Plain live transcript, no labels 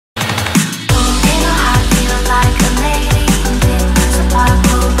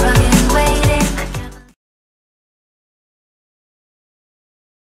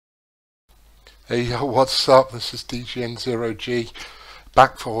Hey yo, what's up? This is DGN and ZeroG,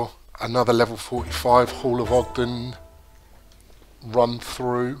 back for another level 45 Hall of Ogden run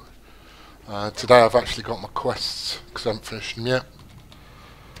through. Today I've actually got my quests because I haven't finished them yet.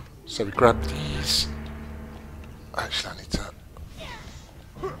 So we grab these. Actually, I need to.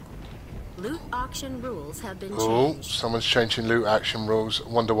 Loot auction rules have been Oh, changed. someone's changing loot action rules.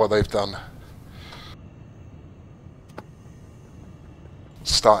 Wonder what they've done.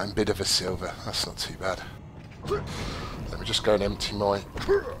 Starting bid of a silver. That's not too bad. Let me just go and empty my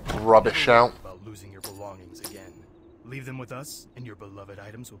rubbish out. About losing your belongings again. Leave them with us, and your beloved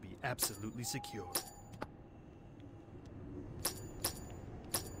items will be absolutely secure.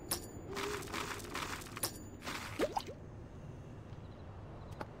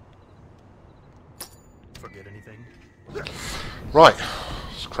 Forget anything? Right,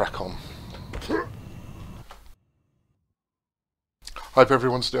 let's crack on. Hope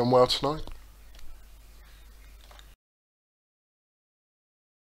everyone's doing well tonight.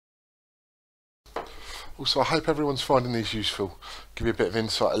 Also, I hope everyone's finding these useful. Give you a bit of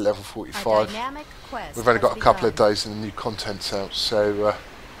insight at level 45. We've only got a couple of days and the new content's out, so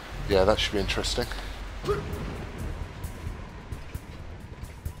yeah, that should be interesting.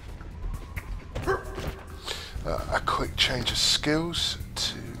 A quick change of skills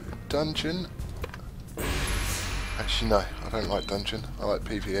to dungeon. Actually, no, I don't like dungeon. I like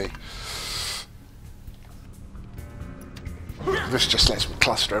PvE. This just lets me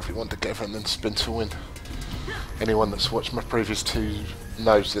cluster everyone together and then spin to win. Anyone that's watched my previous two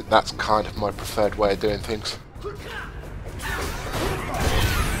knows that that's kind of my preferred way of doing things.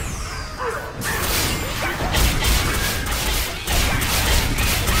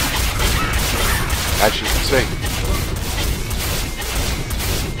 As you can see.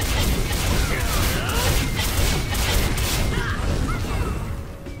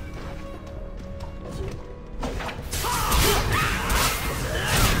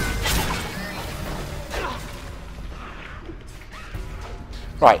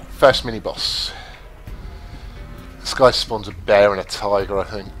 Right, first mini boss. This guy spawns a bear and a tiger, I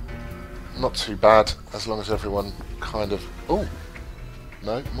think. Not too bad, as long as everyone kind of... Oh!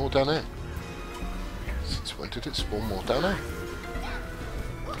 No, more down here. Since when did it spawn more down here?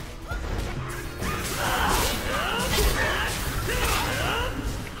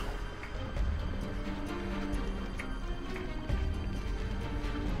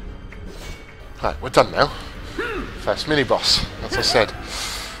 Right, we're done now. First mini boss, as I said.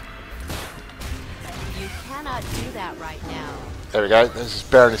 You cannot do that right now. There we go, there's his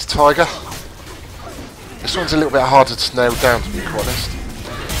bear and his tiger. This one's a little bit harder to nail down, to be quite honest.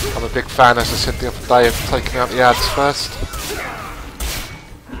 I'm a big fan, as I said the other day, of taking out the ads first.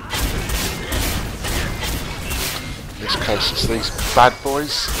 In this case it's these bad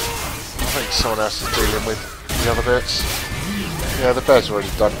boys. I think someone else is dealing with the other bits. Yeah, the bear's already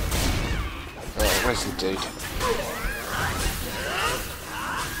done. Right, where's the dude?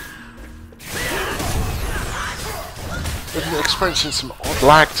 We've been experiencing some odd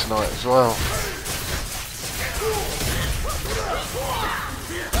lag tonight as well.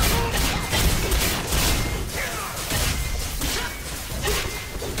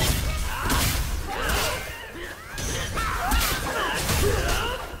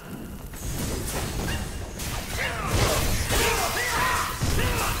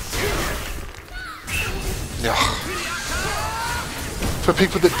 Yeah. For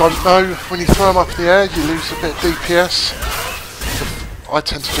people that don't know, when you throw them up in the air, you lose a bit of DPS. So I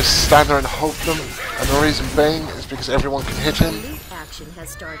tend to just stand there and hold them, and the reason being is because everyone can hit him. Loot action has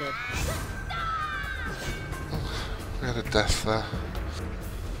started. We had a death there.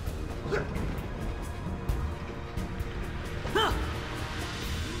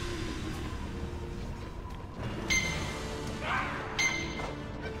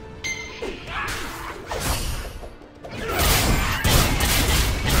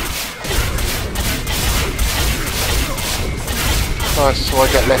 Nice, so I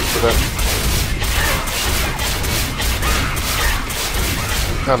get left with it.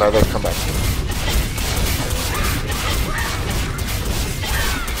 Oh no, they've come back.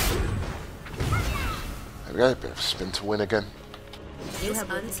 There we go, bit of a spin to win again. You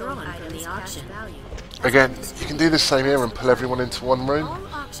have withdrawn from the auction. Again, you can do the same here and pull everyone into one room. All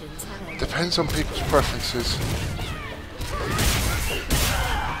auctions have ended. Depends on people's preferences.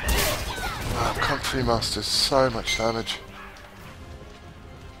 Wow, Country Master's so much damage.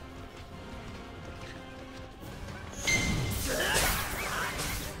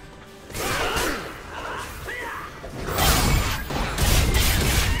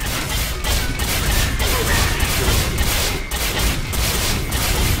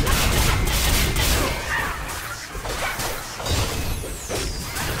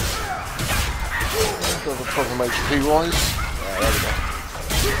 Bit of a problem HP wise. There we go.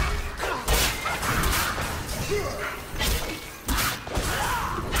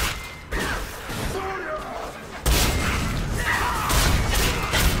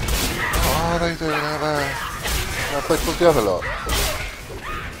 What are they doing out there? Have they put the other lot?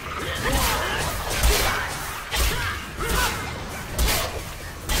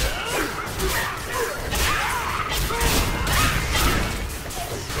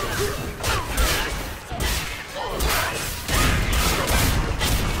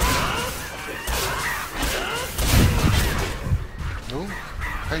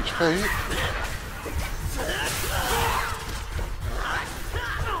 HP.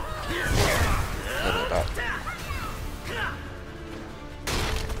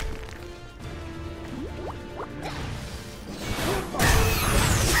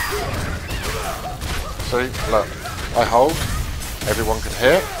 See, look, I hold, everyone can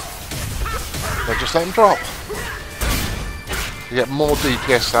hit, then just let them drop. You get more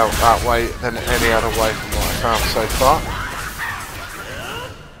DPS out that way than any other way from what I found so far.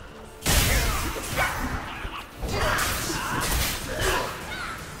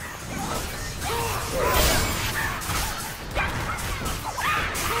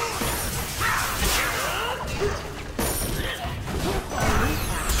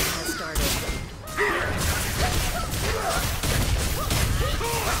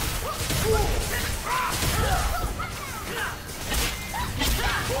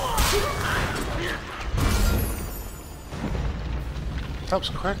 That was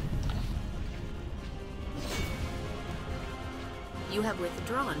quick. You have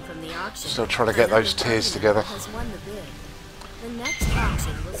withdrawn from the auction. Still trying to get those tiers together. Has won the bid. The next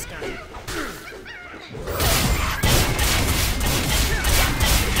auction will start.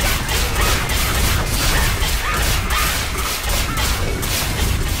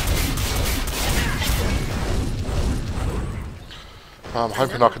 I'm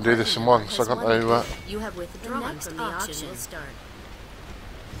hoping I can do this in one, so I got no. You have withdrawn from the auction will start.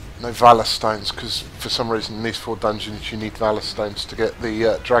 No Valor Stones, because for some reason in these 4 dungeons you need Valor Stones to get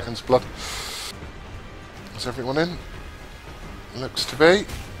the Dragon's Blood. Is everyone in? Looks to be. There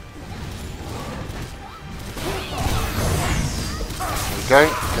we go,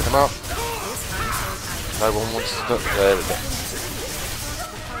 get them up. No one wants to do it. There we go.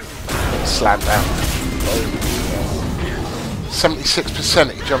 Slam down.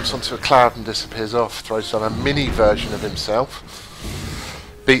 76% he jumps onto a cloud and disappears off, throws on a mini version of himself.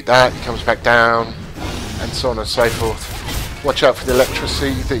 Beat that, he comes back down, and so on and so forth. Watch out for the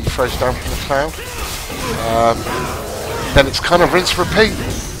electricity that he throws down from the cloud. Then it's kind of rinse repeat,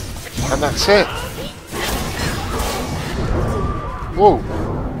 and that's it. Whoa!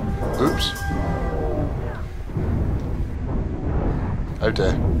 Oops. Oh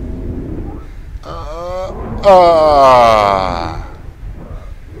dear.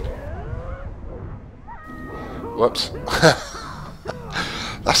 Whoops.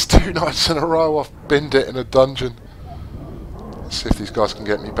 That's 2 nights in a row I've binned it in a dungeon. Let's see if these guys can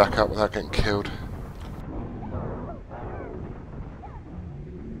get me back up without getting killed.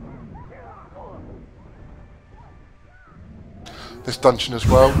 This dungeon as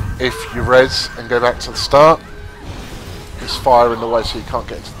well, if you res and go back to the start, there's fire in the way so you can't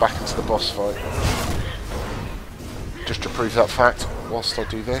get back into the boss fight. Just to prove that fact, whilst I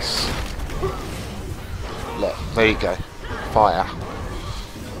do this. Look, there you go. Fire.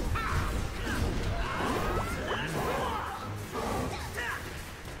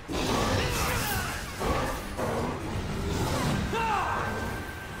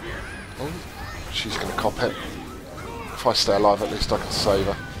 Oh, she's going to cop it. If I stay alive, at least I can save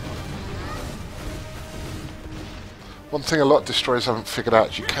her. One thing a lot of destroyers haven't figured out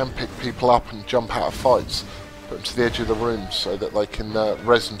is you can pick people up and jump out of fights, put them to the edge of the room so that they can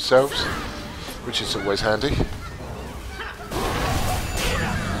res themselves, which is always handy.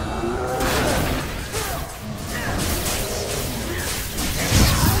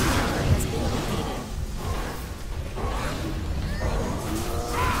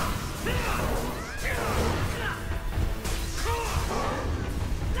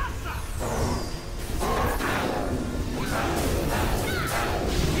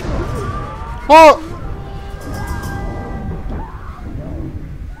 What?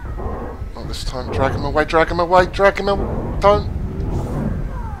 Not this time. Drag him away, drag him away, drag him away. Don't.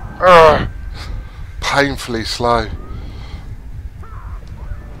 Urgh. Painfully slow.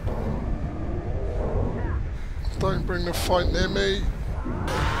 Don't bring the fight near me.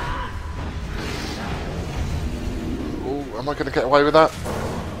 Oh, am I going to get away with that?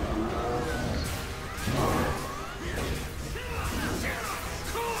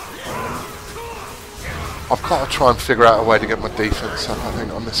 I've got to try and figure out a way to get my defense up, I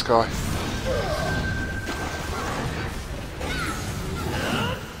think, on this guy.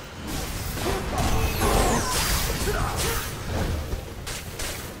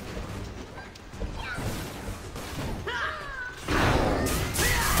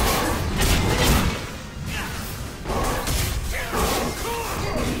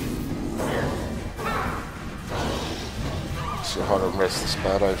 See if I can rest this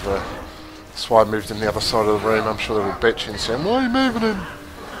bad over here. That's why I moved in the other side of the room. I'm sure they're all bitching, saying, "Why are you moving him?"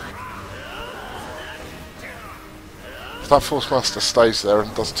 If that Force Master stays there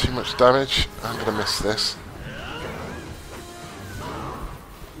and does too much damage, I'm going to miss this.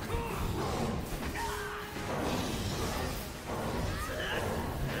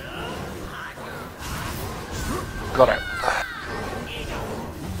 Got it.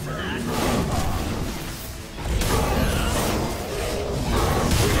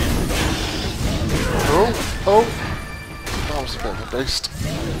 Oh, that was a bit of a beast.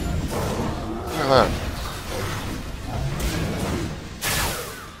 Look at that.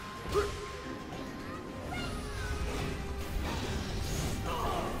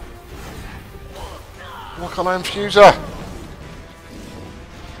 Why can't I infuse her?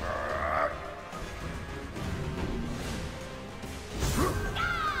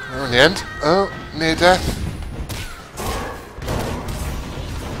 Oh, in the end. Oh, near death.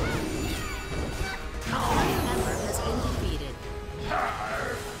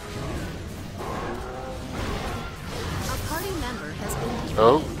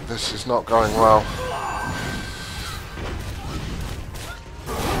 Oh, this is not going well.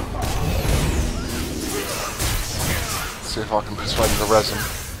 Let's see if I can persuade him to resin.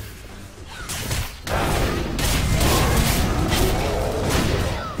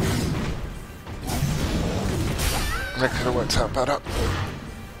 That could have worked out better.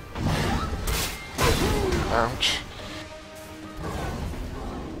 Ouch.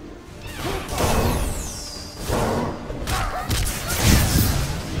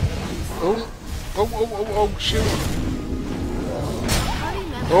 Oh, shoot.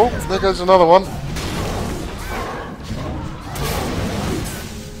 Oh, there goes another one.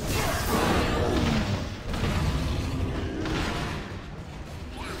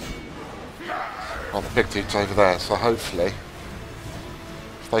 Oh, the big dude's over there, so hopefully,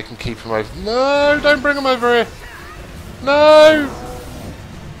 if they can keep him over... No, don't bring him over here. No!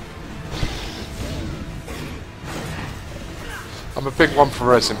 I'm a big one for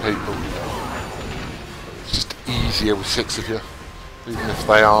resin people. It's just easier with 6 of you, even if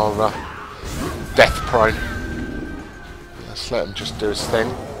they are death prone. Let's let him just do his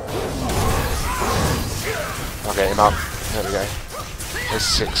thing. I'll get him up. There we go. There's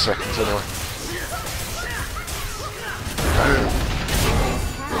 6 seconds anyway.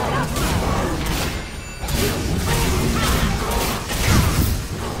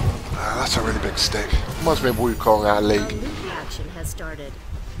 That's a really big stick. Reminds me of Wukong out of League. Has started.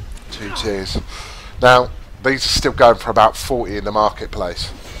 2 tiers. Now, these are still going for about 40 in the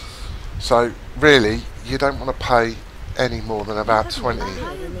marketplace. So, really, you don't want to pay any more than about 20.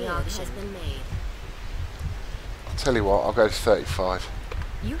 I'll tell you what, I'll go to 35.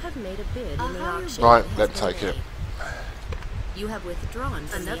 You have made a bid in the auction. Right, let's take it. You have withdrawn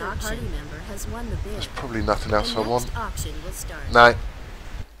from the auction. Party member has won the bid. There's probably nothing else I want. Auction will start. No.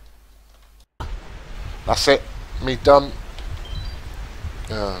 That's it. Me done.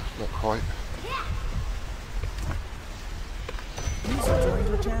 Not quite.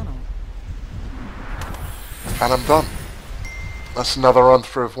 And I'm done. That's another run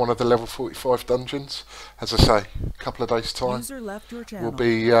through of one of the level 45 dungeons. As I say, a couple of days time we'll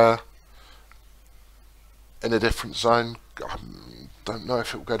be in a different zone. I don't know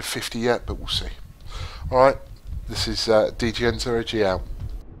if it will go to 50 yet, but we'll see. Alright, this is DGN and ZeroG out.